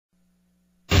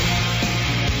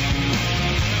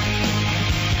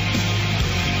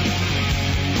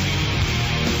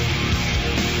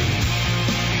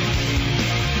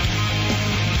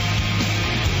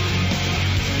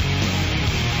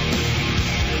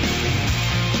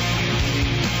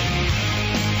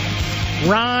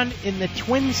Ron in the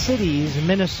Twin Cities,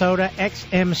 Minnesota,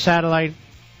 XM satellite.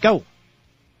 Go.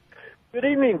 Good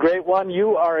evening, great one.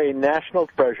 You are a national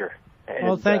treasure. And,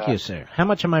 well, thank you, sir. How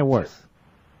much am I worth?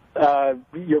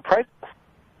 Your price?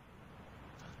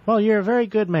 Well, you're a very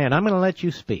good man. I'm going to let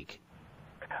you speak.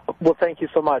 Well, thank you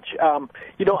so much.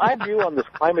 I view on this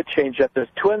climate change that there's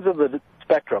two ends of the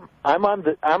spectrum. I'm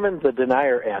in the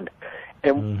denier end,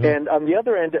 and on the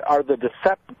other end are the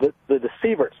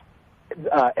deceivers.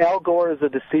 Al Gore is a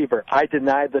deceiver. I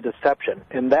deny the deception,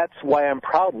 and that's why I'm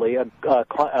proudly a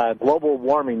global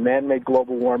warming, man-made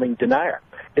global warming denier.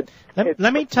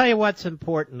 Let me tell you what's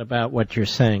important about what you're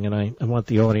saying, and I want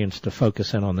the audience to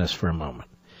focus in on this for a moment.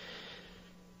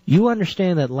 You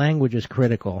understand that language is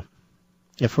critical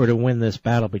if we're to win this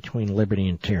battle between liberty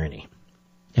and tyranny.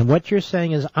 And what you're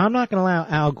saying is, I'm not going to allow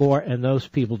Al Gore and those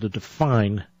people to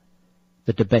define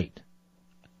the debate.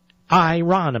 I,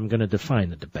 Ron, am going to define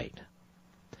the debate.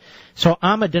 So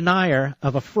I'm a denier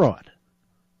of a fraud,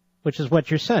 which is what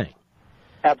you're saying.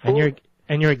 Absolutely.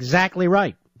 And you're exactly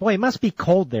right. Boy, it must be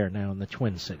cold there now in the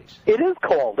Twin Cities. It is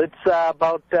cold. It's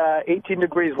about 18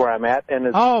 degrees where I'm at. And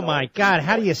it's, my God,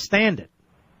 how do you stand it?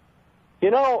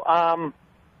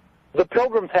 The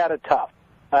Pilgrims had it tough.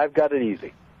 I've got it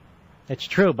easy. It's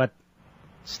true, but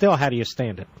still, how do you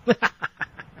stand it?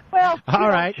 Well, all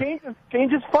right. Change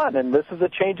is fun, and this is a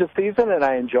change of season, and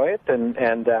I enjoy it.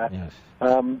 Yes.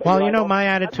 My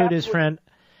attitude is, friend,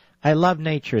 I love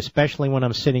nature, especially when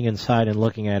I'm sitting inside and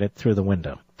looking at it through the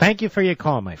window. Thank you for your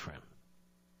call, my friend.